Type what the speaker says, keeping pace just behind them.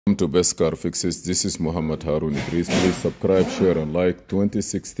To Best Car Fixes. This is Muhammad Harun Idris. Please subscribe, share, and like.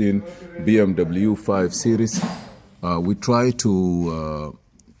 2016 BMW 5 Series. We try to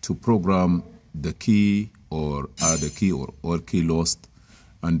program the key or add a key or all key lost,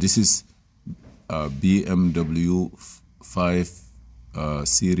 and this is BMW 5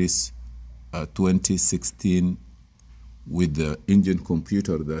 Series 2016 with the engine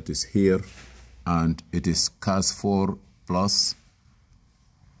computer that is here, and it is CAS4 plus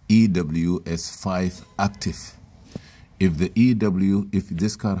EWS5 active. If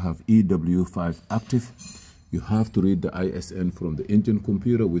this car have EW5 active, you have to read the ISN from the engine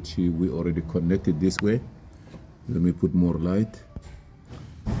computer, which we already connected this way. Let me put more light.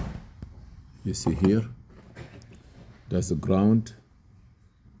 You see here, that's the ground,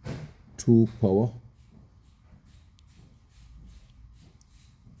 2 power,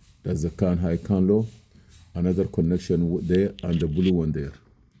 that's the CAN high, CAN low, another connection there, and the blue one there.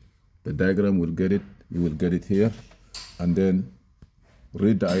 The diagram will get it, you will get it here, and then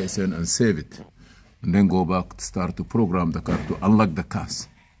read the ISN and save it, and then go back, start to program the car to unlock the CAS.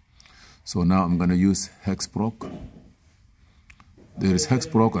 So now I'm going to use Hexprog. There is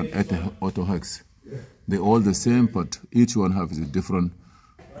Hexprog and Autohex. They're all the same, but each one has a different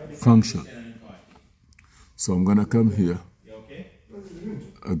function. So I'm going to come here,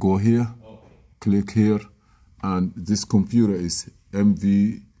 I go here, click here, and this computer is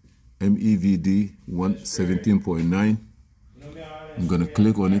MEVD 117.9. I'm going to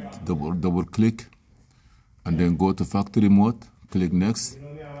click on it, double click, and then go to factory mode, click next,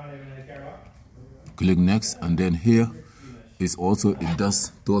 and then here is also, it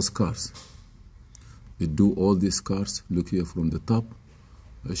does those cars. It do all these cars. Look here from the top,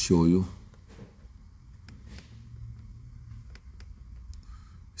 I'll show you.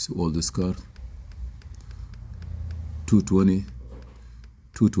 See all these cars, 220,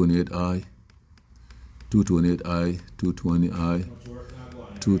 228i, 228i, 220i,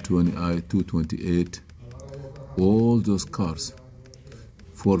 220i, 228, all those cars,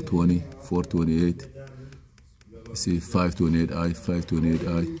 420, 428, you see 528i,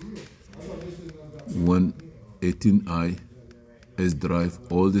 528i, 118i, S-Drive,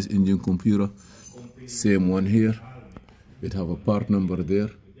 all this engine computer, same one here, it have a part number there.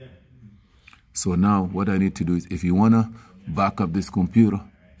 So now what I need to do is, if you want to back up this computer,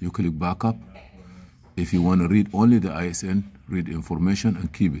 you click backup. If you want to read only the ISN, read information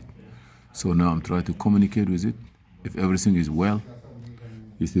and keep it. So now I'm trying to communicate with it. If everything is well,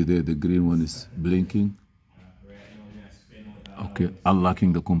 you see there the green one is blinking. Okay,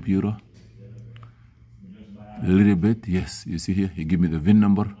 unlocking the computer. A little bit, yes, you see here, he give me the VIN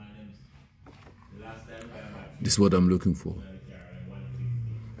number. This is what I'm looking for.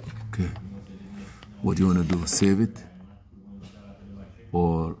 Okay, what do you want to do? Save it?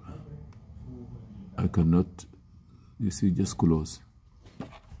 Or I cannot, you see, just close.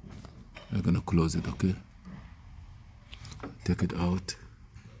 I'm gonna close it, okay? Take it out.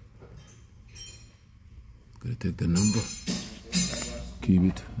 Gonna take the number, keep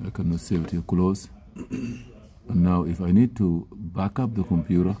it. I cannot save it here, close. And now if I need to back up the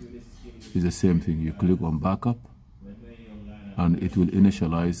computer, it's the same thing. You click on backup and it will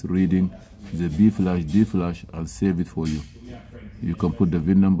initialize reading the B flash, D flash, and save it for you. You can put the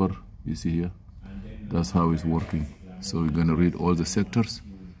VIN number, you see here. That's how it's working. So we're gonna read all the sectors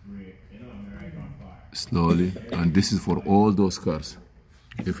slowly, and this is for all those cars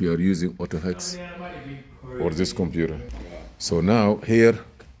if you are using Autohex or this computer. So now here,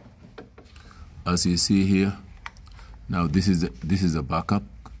 as you see here, now this is a backup.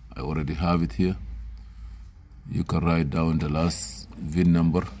 I already have it here. You can write down the last VIN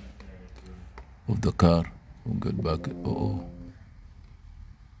number of the car. We'll get back.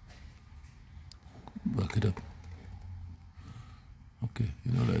 Back it up. Okay,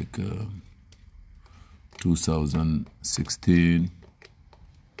 you know, like 2016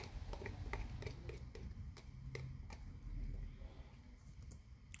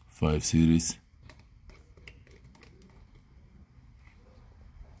 5 Series.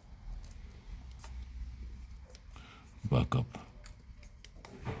 Backup.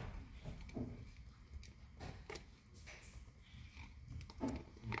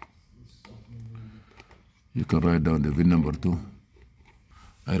 You can write down the VIN number too.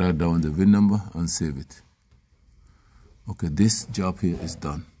 I write down the VIN number and save it. Okay, this job here is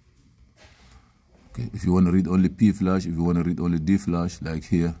done. Okay, if you want to read only P flash, if you want to read only D flash, like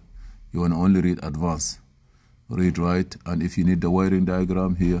here, you want to only read advanced, read right. And if you need the wiring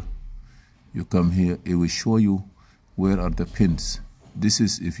diagram here, you come here, it will show you where are the pins. This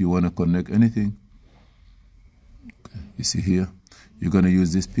is if you want to connect anything. Okay, you see here, you're gonna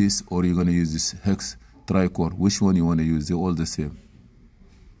use this piece or you're gonna use this hex tricore. Which one you want to use? They're all the same.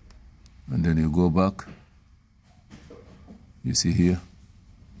 And then you go back. You see here,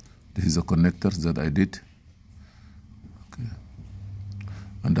 this is the connectors that I did. Okay.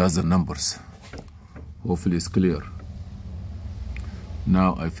 And that's the numbers. Hopefully it's clear.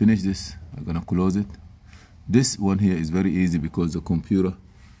 Now I finish this. I'm gonna close it. This one here is very easy because the computer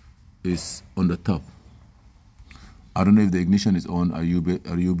is on the top. I don't know if the ignition is on. Are you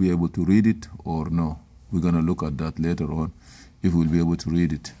be able to read it or no? We're gonna look at that later on if we'll be able to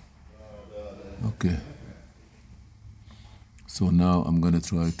read it. Okay. So now I'm gonna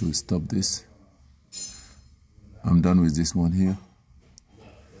try to stop this. I'm done with this one here.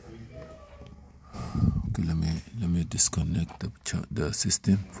 Okay, let me disconnect the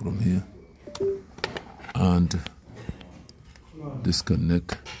system from here and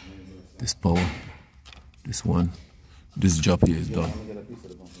disconnect this power. This one, this job here is done.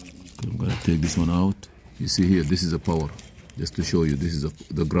 Okay, I'm gonna take this one out. You see here, this is the power. Just to show you, this is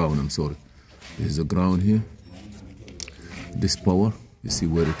the ground. I'm sorry. This is the ground here. This power, you see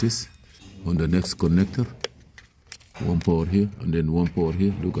where it is on the next connector. One power here and then one power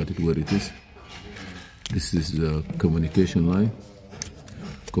here. Look at it where it is. This is the communication line.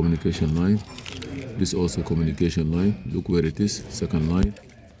 Communication line. This also communication line. Look where it is. Second line.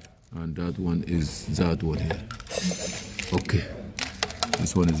 And that one is that one here. Okay.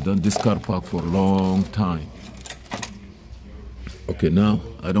 This one is done. This car parked for a long time. Okay, now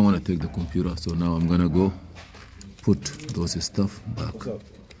I don't want to take the computer, so now I'm gonna go put those stuff back.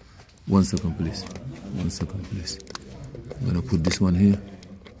 1 second, please. 1 second, please. I'm gonna put this one here.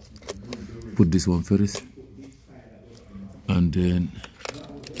 Put this one first, and then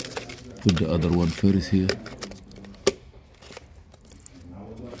put the other one first here.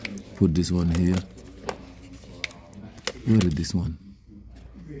 Put this one here. Where is this one?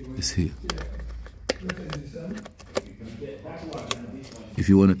 It's here. If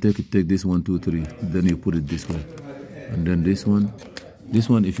you want to take it, take this 1, 2, 3. Then you put it this way, and then this one. This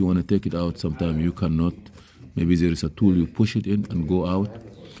one, if you want to take it out, sometime you cannot. Maybe there is a tool, you push it in and go out.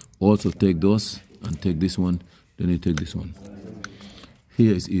 Also take those and take this one, then you take this one.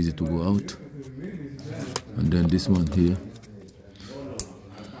 Here it's easy to go out. And then this one here.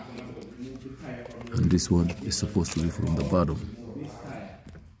 And this one is supposed to be from the bottom.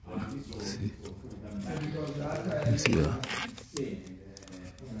 See? This here.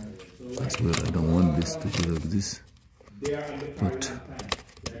 That's where I don't want this to be like this.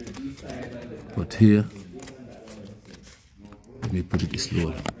 But here, let me put it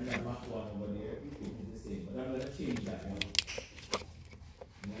slowly.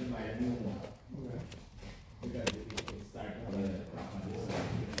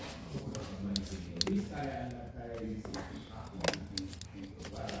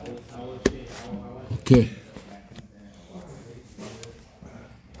 Okay.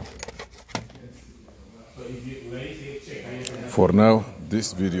 For now,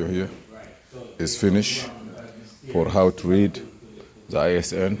 this video here is finished for how to read the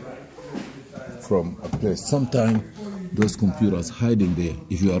ISN from a place. Sometimes those computers hiding there.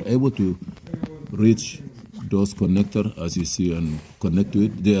 If you are able to reach those connectors as you see and connect to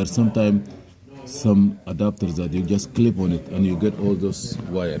it, there are sometimes some adapters that you just clip on it and you get all those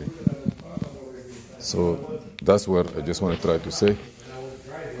wiring. So that's what I just want to try to say.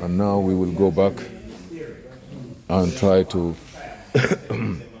 And now we will go back and try to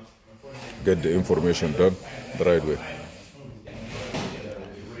get the information done the right way.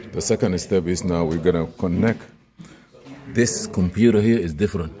 The second step is now we're gonna connect. This computer here is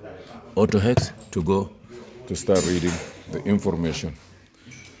different. Autohex to start reading the information.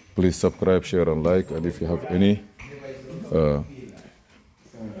 Please subscribe, share, and like. And if you have any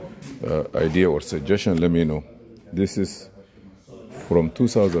idea or suggestion, let me know. This is from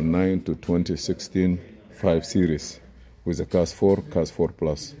 2009 to 2016 5 series with a CAS 4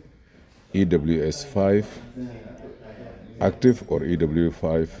 Plus, EWS 5 active or EW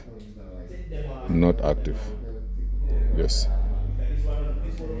 5 not active. Yes.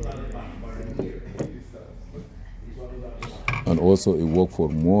 And also it works for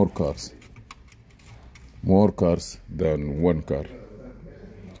more cars than one car,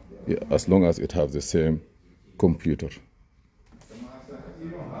 yeah, as long as it has the same computer.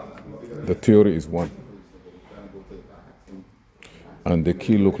 The theory is one, and the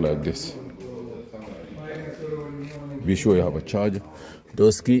key look like this. Be sure you have a charger.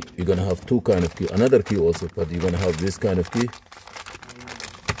 Those key, you're gonna have two kind of key, another key also, but you're gonna have this kind of key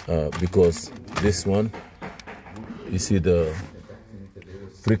because this one, you see the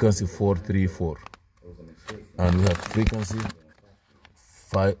frequency 434, and we have frequency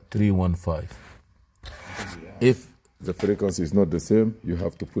 315. If the frequency is not the same, you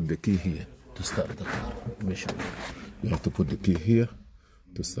have to put the key here to start the car. Let me show you. You have to put the key here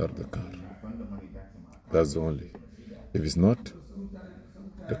to start the car. That's the only. If it's not,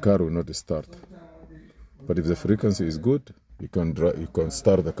 the car will not start. But if the frequency is good, you can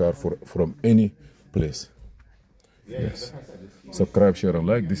start the car from any place. Yes. Subscribe, share, and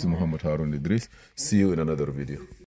like. This is Muhammad Harun Idris. See you in another video.